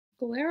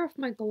Glare off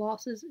my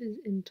glasses is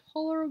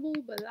intolerable,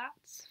 but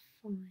that's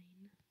fine.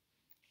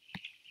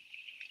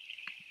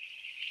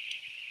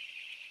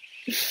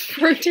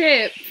 Pro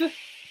tip!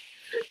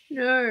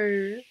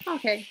 No.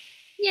 Okay.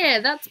 Yeah,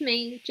 that's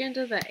me.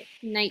 Gender they.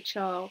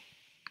 Nature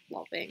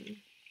loving.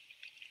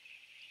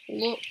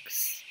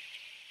 Looks.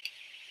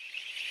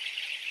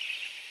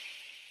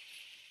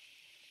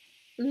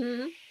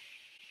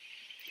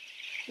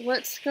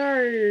 Let's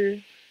go.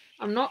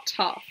 I'm not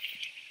tough,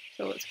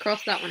 so let's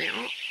cross that one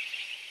out.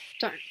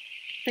 Don't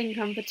think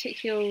I'm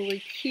particularly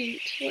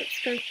cute. Let's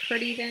go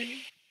pretty then.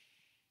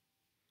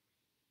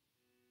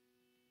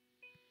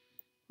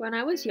 When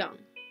I was young,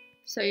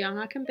 so young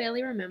I can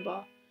barely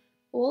remember,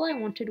 all I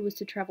wanted was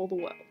to travel the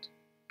world.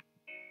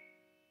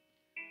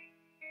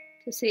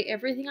 To see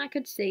everything I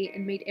could see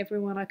and meet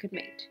everyone I could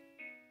meet.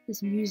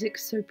 This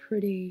music's so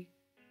pretty.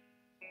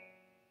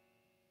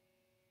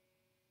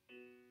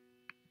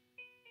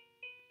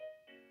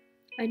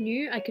 I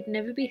knew I could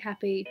never be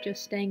happy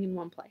just staying in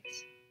one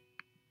place.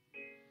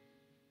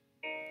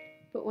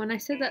 But when I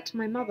said that to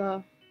my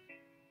mother,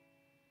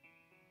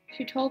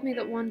 she told me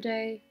that one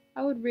day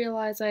I would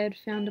realize I had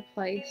found a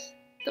place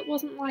that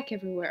wasn't like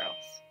everywhere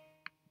else.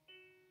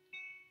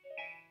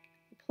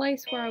 A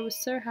place where I was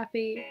so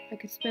happy I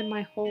could spend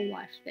my whole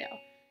life there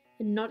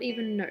and not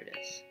even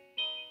notice.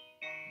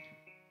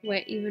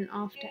 Where even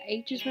after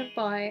ages went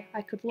by,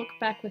 I could look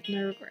back with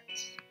no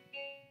regrets.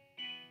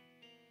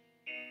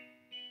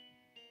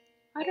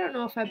 I don't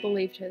know if I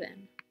believed her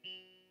then,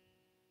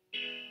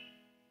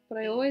 but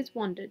I always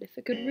wondered if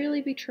it could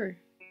really be true.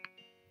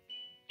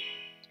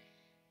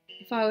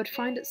 If I would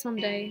find it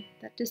someday,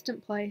 that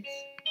distant place,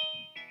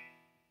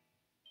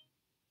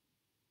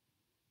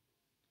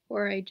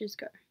 where ages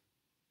go.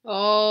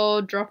 Oh,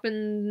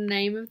 dropping the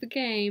name of the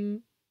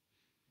game.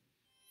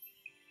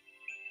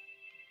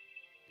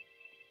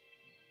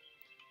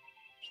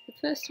 The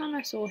first time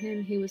I saw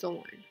him, he was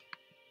alone.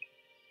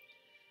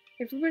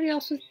 Everybody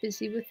else was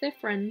busy with their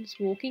friends,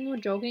 walking or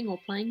jogging or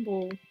playing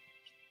ball.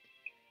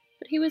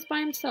 But he was by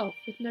himself,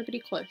 with nobody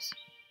close.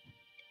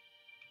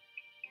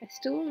 I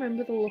still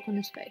remember the look on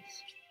his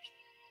face.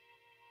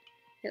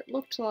 It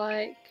looked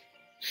like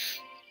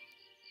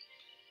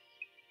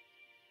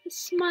a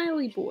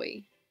smiley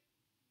boy.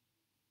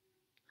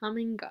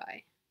 Humming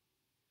guy.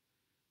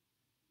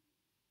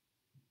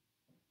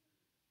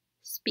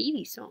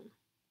 Speedy song.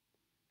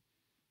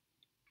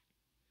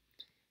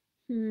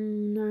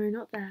 No,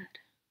 not that.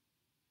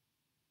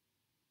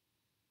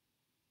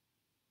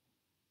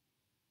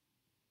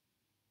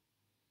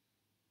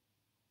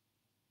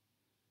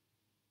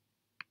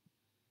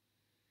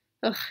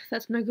 Ugh,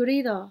 that's no good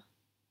either.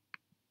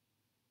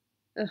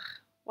 Ugh,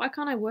 why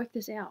can't I work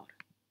this out?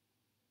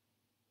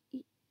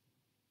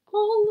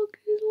 Oh, look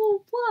at his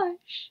little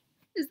blush.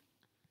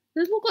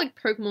 Those look like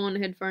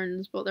Pokemon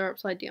headphones, but they're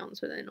upside down,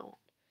 so they're not.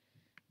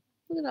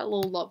 Look at that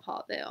little love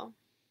heart there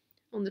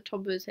on the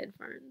top of his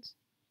headphones.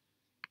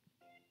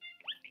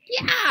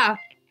 Yeah!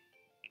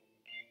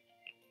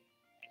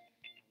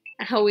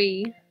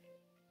 Owie.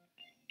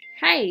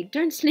 Hey,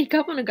 don't sneak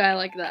up on a guy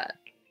like that.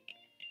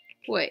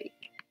 Wait.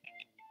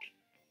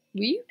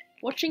 Were you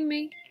watching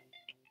me?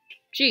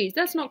 Geez,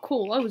 that's not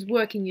cool. I was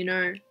working, you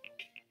know.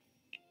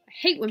 I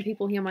hate when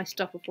people hear my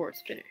stuff before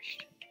it's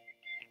finished.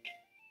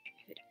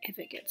 If it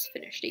ever gets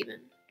finished,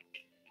 even.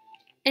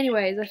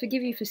 Anyways, I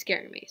forgive you for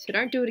scaring me, so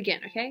don't do it again,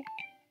 okay?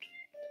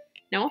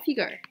 Now off you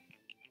go.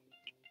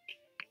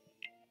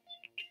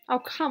 Oh,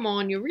 come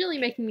on, you're really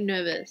making me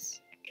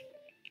nervous.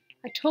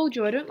 I told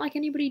you I don't like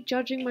anybody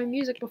judging my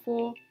music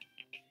before.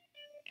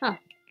 Huh.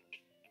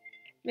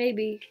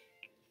 Maybe.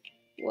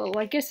 Well,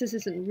 I guess this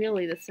isn't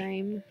really the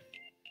same.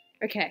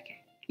 Okay.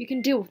 You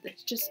can deal with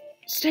this. Just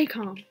stay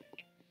calm.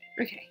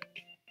 Okay.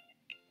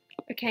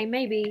 Okay,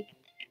 maybe.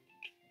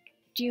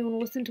 Do you want to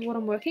listen to what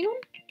I'm working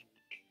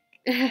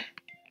on?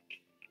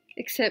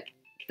 Except,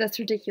 that's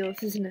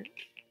ridiculous, isn't it?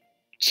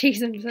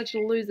 Jeez, I'm such a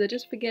loser.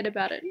 Just forget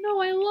about it.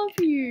 No, I love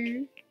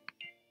you.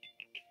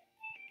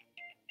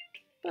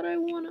 But I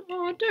wanna...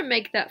 Oh, don't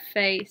make that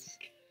face.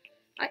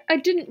 I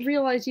didn't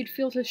realize you'd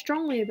feel so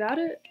strongly about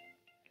it.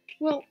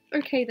 Well,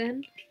 okay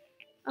then.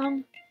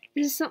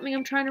 This is something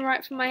I'm trying to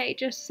write for my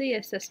HSC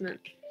assessment.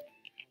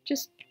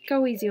 Just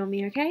go easy on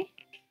me, okay?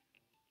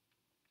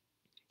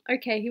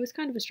 Okay, he was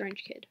kind of a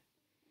strange kid.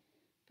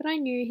 But I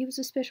knew he was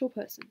a special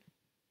person.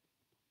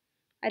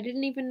 I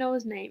didn't even know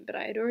his name, but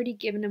I had already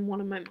given him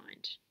one in my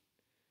mind.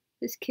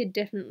 This kid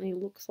definitely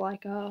looks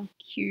like a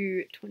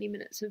cue 20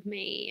 minutes of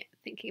me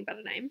thinking about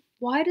a name.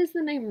 Why does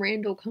the name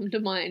Randall come to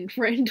mind?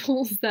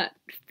 Randall's that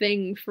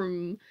thing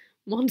from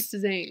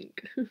Monsters, Inc.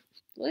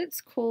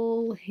 Let's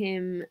call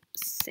him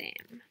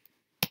Sam.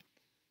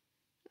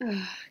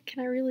 Can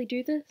I really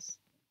do this?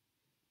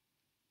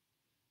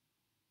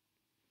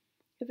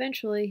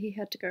 Eventually, he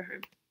had to go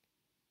home.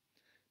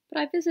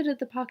 But I visited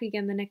the park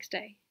again the next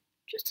day,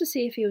 just to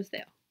see if he was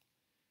there.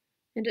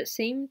 And it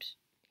seemed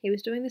he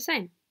was doing the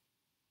same.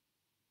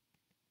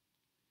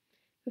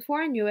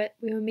 Before I knew it,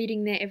 we were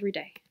meeting there every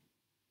day.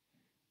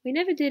 We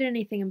never did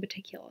anything in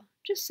particular,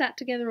 just sat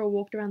together or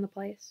walked around the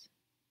place.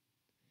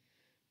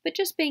 but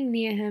just being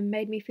near him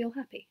made me feel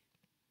happy.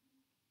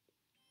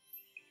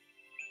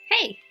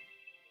 Hey!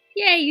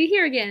 Yay, you're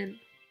here again!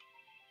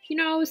 You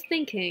know, I was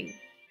thinking,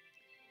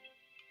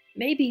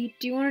 maybe,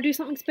 do you want to do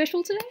something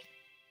special today?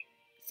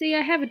 See,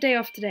 I have a day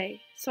off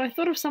today, so I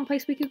thought of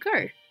someplace we could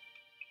go.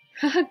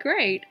 Haha,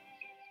 great!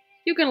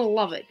 You're gonna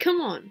love it,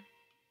 come on!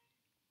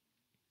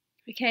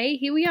 Okay,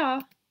 here we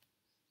are.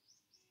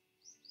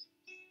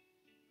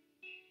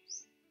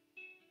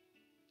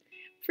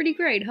 Pretty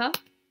great, huh?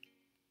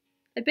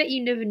 I bet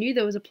you never knew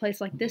there was a place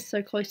like this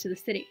so close to the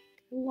city.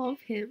 I love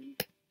him.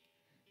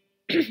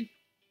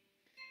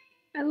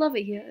 I love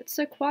it here. It's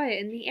so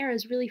quiet and the air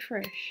is really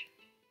fresh.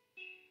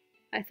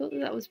 I thought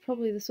that was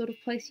probably the sort of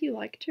place you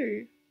like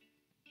too.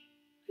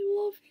 I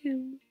love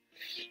him.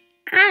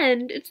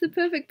 And it's the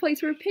perfect place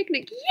for a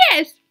picnic.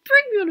 Yes!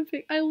 Bring me on a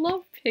picnic. I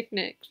love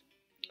picnics.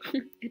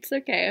 It's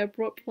okay, I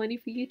brought plenty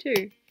for you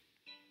too.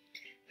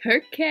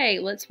 Okay,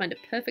 let's find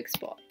a perfect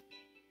spot.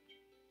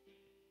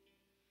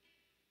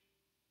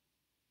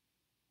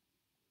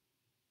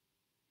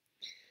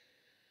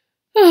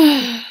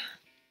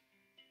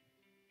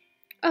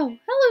 Oh,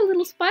 hello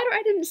little spider,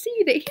 I didn't see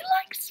you there. He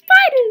likes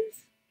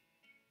spiders!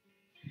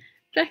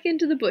 Back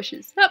into the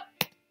bushes. Up!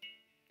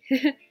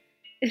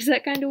 Is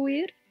that kind of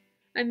weird?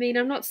 I mean,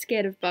 I'm not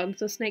scared of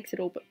bugs or snakes at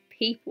all, but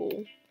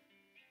people...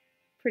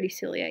 Pretty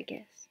silly, I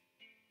guess.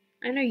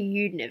 I know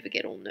you'd never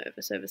get all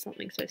nervous over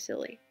something so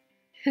silly.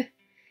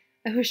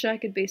 I wish I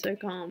could be so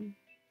calm.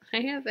 I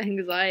have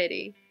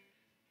anxiety.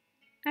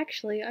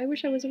 Actually, I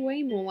wish I was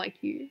way more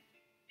like you.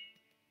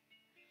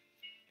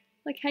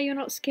 Like how you're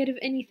not scared of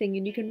anything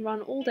and you can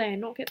run all day and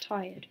not get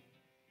tired.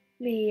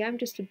 Me, I'm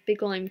just a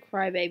big lame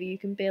crybaby who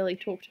can barely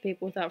talk to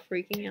people without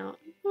freaking out.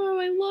 Oh,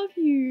 I love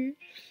you.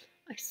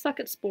 I suck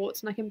at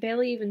sports and I can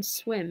barely even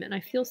swim and I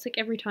feel sick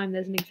every time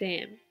there's an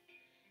exam.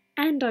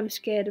 And I'm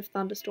scared of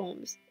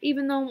thunderstorms,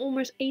 even though I'm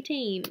almost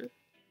 18.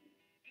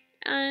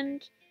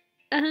 And...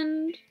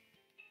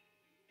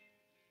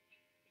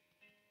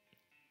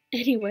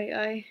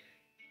 Anyway,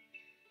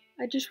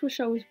 I just wish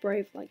I was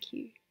brave like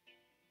you.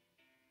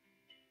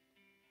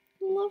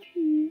 I love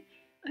you.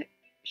 I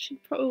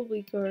should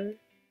probably go.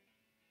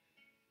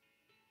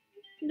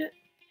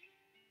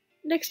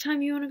 Next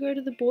time you want to go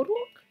to the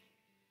boardwalk?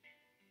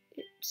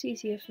 It's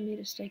easier for me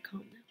to stay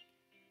calm now.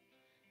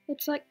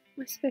 It's like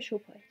my special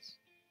place.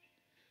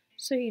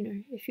 So, you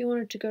know, if you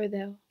wanted to go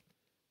there,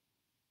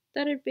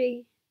 that'd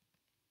be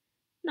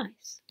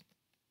nice.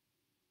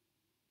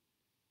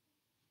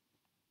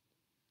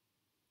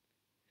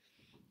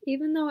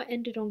 Even though it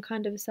ended on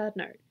kind of a sad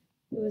note,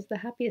 it was the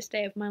happiest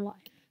day of my life.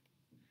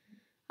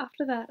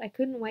 After that, I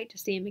couldn't wait to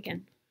see him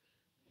again.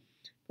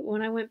 But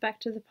when I went back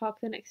to the park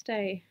the next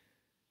day...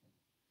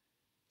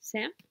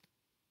 Sam?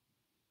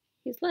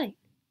 He's late.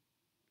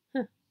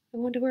 Huh, I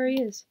wonder where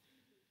he is.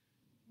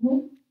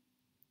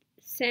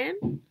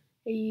 Sam?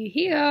 Are you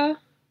here?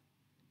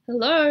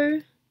 Hello?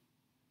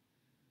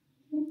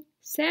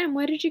 Sam,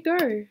 where did you go?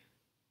 Are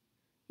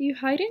you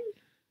hiding?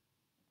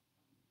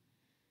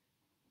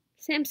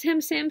 Sam.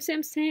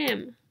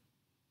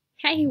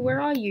 Hey, where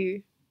are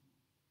you?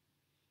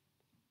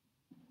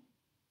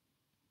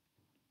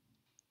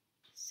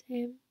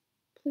 Sam,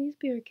 please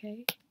be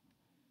okay.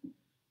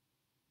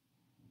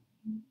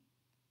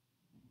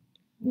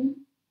 Oh,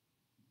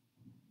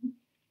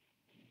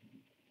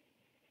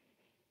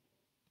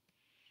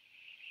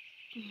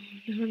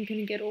 now I'm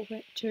gonna get all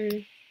wet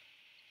too.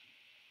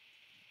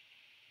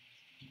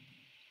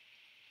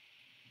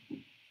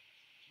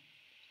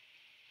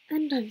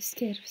 And I'm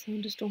scared of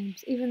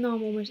thunderstorms, even though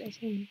I'm almost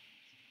 18.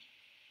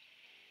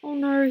 Oh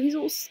no, he's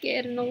all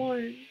scared and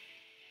alone.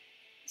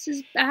 This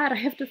is bad, I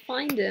have to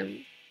find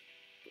him.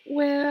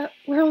 Where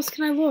else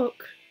can I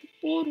look? The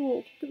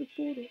boardwalk, look at the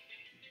boardwalk.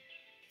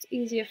 It's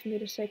easier for me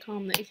to stay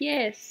calm there.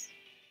 Yes!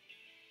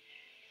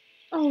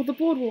 Oh, the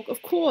boardwalk,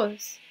 of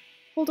course!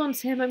 Hold on,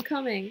 Sam, I'm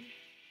coming.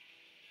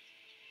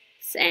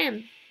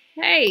 Sam!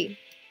 Hey!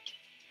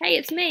 Hey,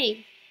 it's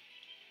me!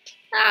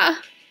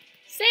 Ah!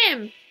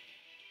 Sam!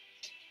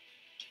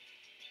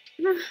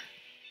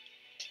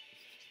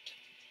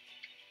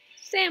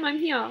 Sam, I'm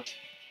here.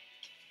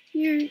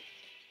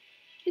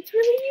 It's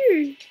really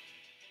you.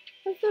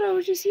 I thought I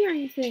was just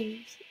hearing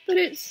things, but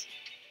it's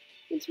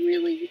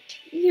really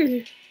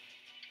you.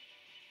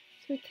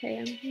 It's okay,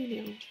 I'm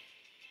here now.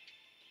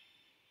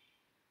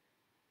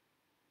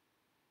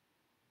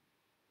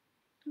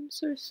 I'm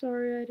so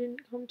sorry I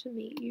didn't come to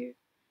meet you.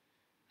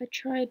 I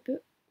tried,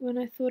 but when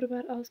I thought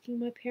about asking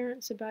my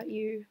parents about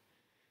you,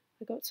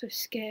 I got so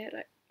scared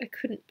I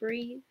couldn't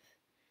breathe.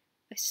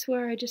 I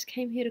swear I just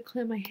came here to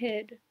clear my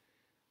head.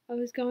 I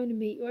was going to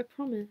meet you, I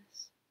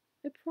promise.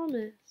 I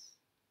promise.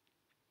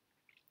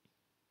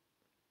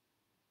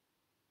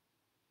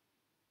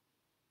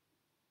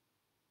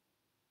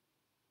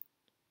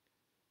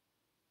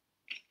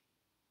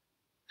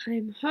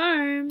 I'm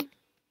home.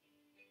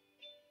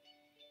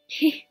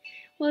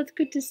 Well, it's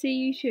good to see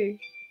you too.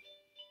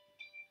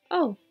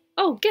 Oh,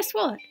 guess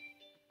what?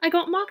 I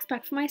got marks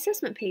back for my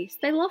assessment piece.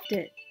 They loved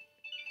it.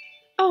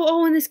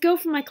 Oh, and this girl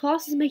from my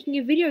class is making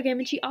a video game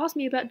and she asked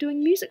me about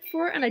doing music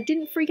for it and I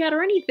didn't freak out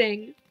or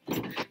anything.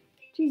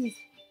 Jesus.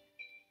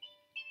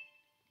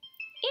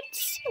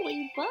 It's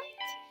silly, but...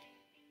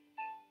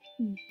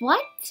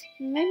 What?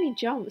 It made me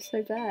jump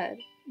so bad.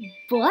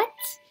 But?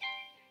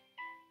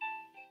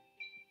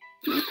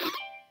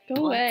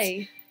 Go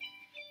away.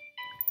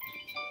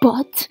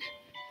 But?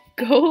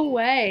 Go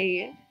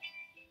away.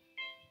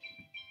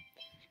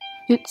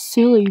 It's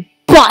silly,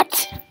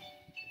 but?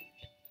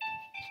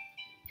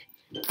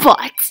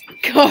 But?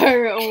 Go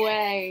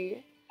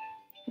away.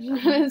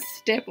 I'm gonna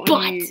step on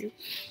But. you.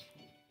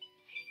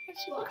 And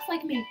she looks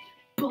like me,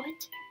 but?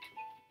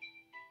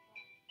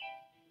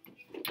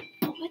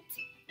 But?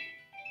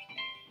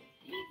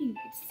 Hey,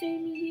 it's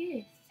saying me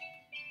yes.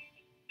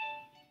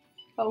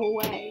 Go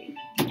away.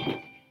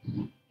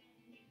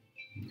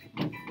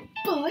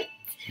 But?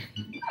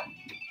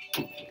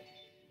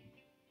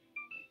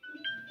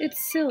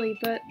 It's silly,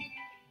 but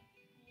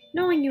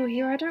knowing you're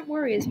here, I don't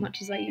worry as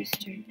much as I used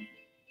to.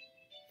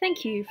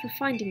 Thank you for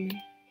finding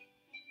me.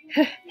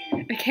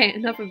 Okay,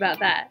 enough about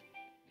that.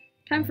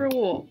 Time for a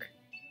walk.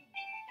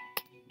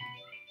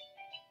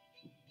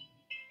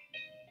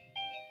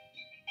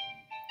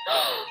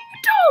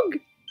 Dog!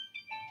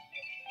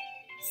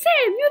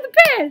 Sam, you're the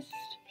best!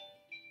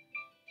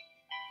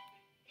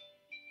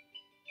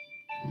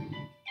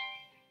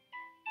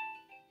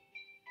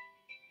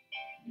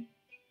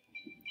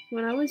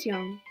 When I was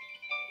young,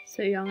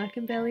 so young I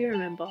can barely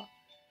remember,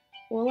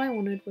 all I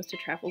wanted was to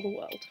travel the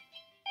world.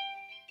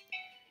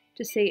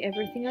 To see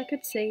everything I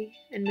could see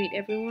and meet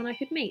everyone I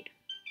could meet.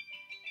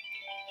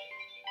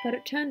 But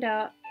it turned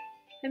out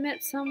I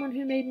met someone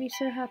who made me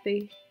so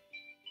happy.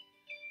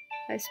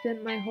 I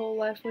spent my whole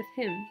life with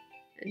him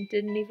and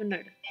didn't even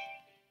notice.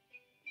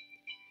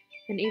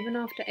 And even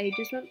after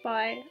ages went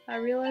by, I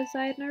realized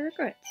I had no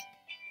regrets.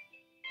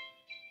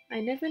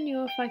 I never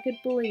knew if I could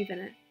believe in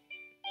it,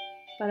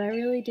 but I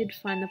really did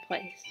find the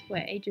place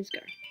where ages go.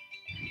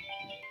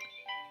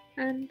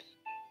 And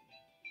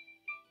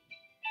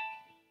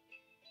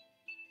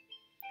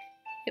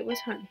it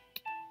was home.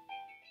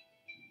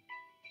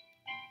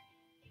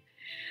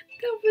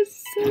 That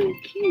was so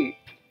cute.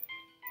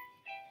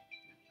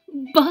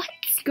 But?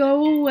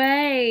 Go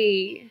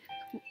away.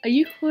 Are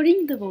you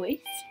hearing the voice?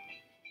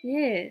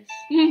 Yes.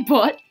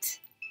 But?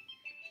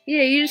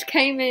 Yeah, you just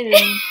came in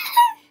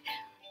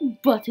and...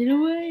 Butted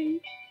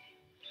away.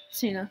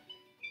 Sooner.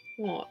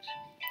 What?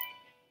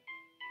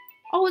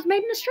 Oh, it's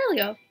made in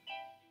Australia.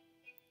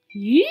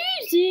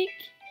 Music.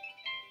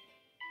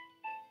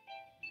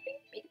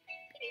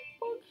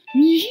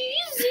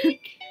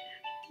 Music.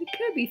 The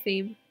Kirby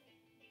theme.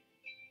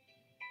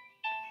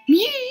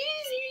 Music.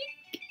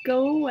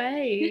 Go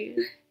away.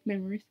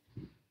 Memories.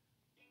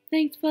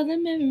 Thanks for the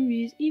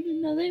memories,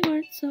 even though they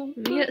weren't so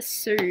We good. get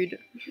sued.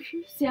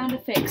 Sound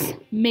effects.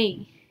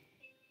 Me.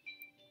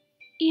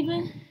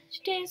 Even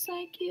dance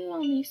like you,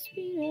 only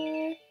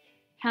sweeter.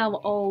 How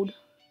old?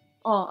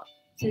 Oh,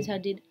 says how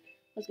did.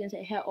 I was gonna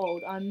say how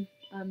old. I'm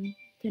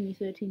turning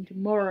 13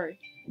 tomorrow.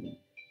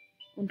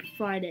 On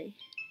Friday,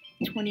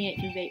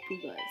 28th of April,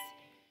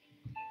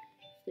 guys.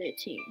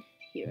 13.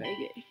 Here I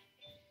go.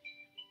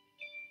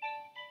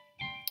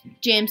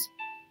 James.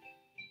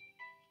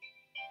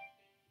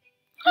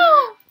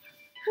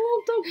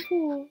 Oh, dog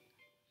paw.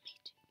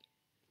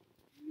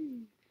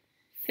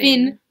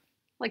 Finn.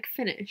 Like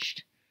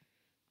finished.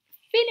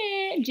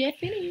 Finish. Jeff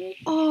finish.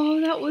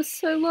 Oh, that was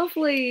so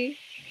lovely.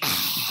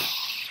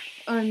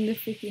 On the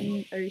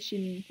freaking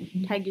ocean.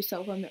 Tag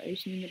yourself on the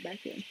ocean in the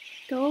background.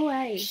 Go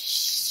away.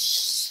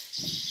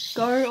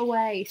 Go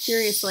away.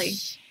 Seriously.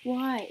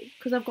 Why?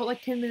 Because I've got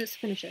like 10 minutes to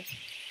finish this.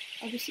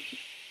 Obviously.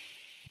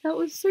 That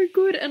was so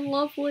good and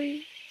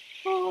lovely.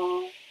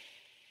 Oh.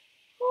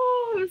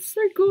 Oh, it was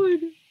so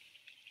good.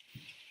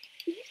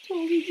 You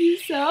told me to do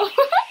so.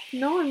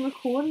 No, I'm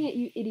recording it,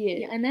 you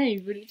idiot. Yeah, I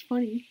know, but it's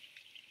funny.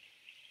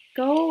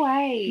 Go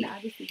away. Nah,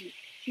 this is it.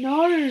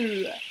 No.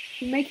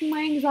 You're making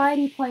my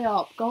anxiety play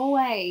up. Go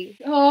away.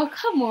 Oh,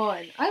 come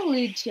on. I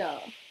live ya.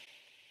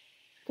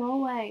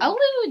 Go away. I live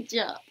with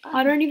ya.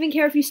 I don't even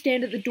care if you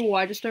stand at the door.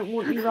 I just don't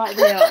want you right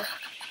there.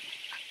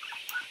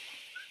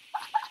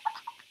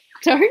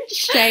 Don't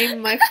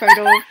shame my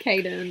photo of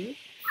Caden.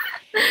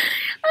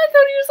 I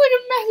thought he was like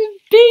a massive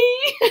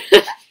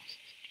bee.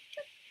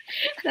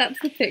 That's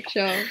the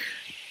picture.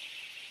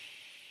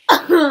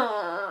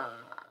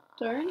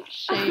 Don't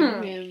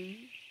shame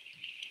him.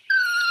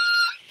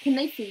 Can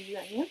they see you,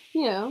 Anya?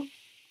 Yeah.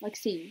 Like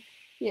see you?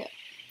 Yeah.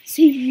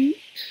 See you?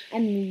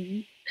 And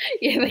me.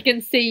 Yeah, they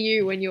can see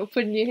you when you're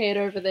putting your head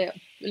over there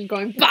and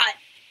going, but!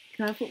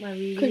 Can I put my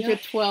ruby Because you're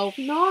up? 12.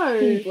 Can you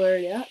No! blur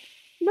it out?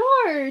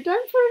 No!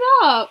 Don't put it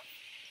up!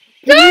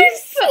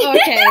 Please?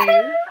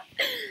 Okay.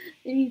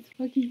 It needs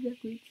fucking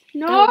backwards.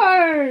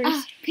 No!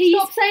 Peace.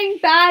 Stop saying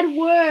bad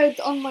words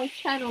on my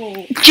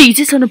channel.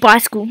 Jesus on a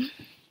bicycle.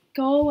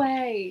 Go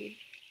away.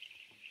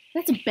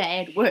 That's a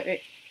bad word.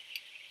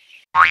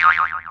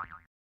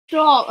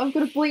 Stop. I've got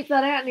to bleep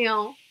that out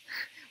now.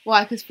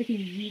 Why? Because freaking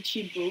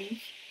YouTube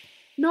rules.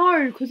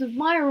 No, because of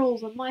my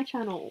rules on my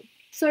channel.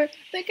 So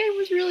that game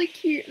was really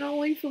cute, and I'll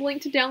leave the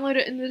link to download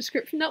it in the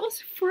description. That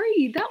was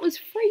free. That was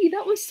free.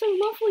 That was so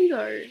lovely,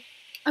 though.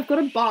 I've got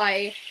to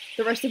buy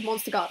the rest of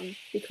Monster Garden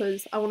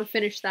because I want to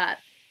finish that,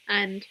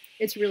 and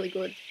it's really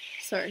good.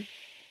 So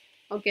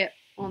I'll get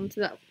on to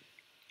that.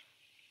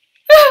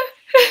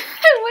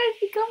 Where did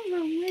he come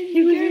from? Where did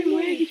he go?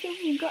 Where did he come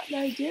from? Got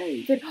no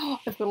joke. But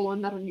I've got to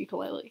learn that on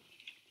ukulele.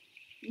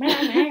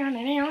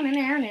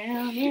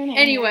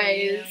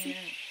 Anyways,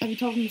 have you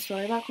told him the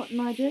story about Cotton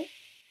Eye Joe?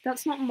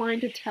 That's not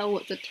mine to tell,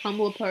 it's a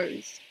Tumblr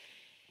post.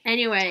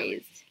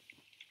 Anyways,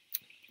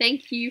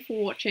 thank you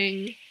for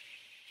watching.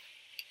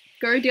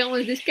 Go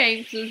download this game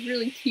because it was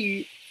really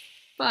cute.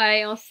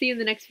 Bye, I'll see you in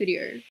the next video.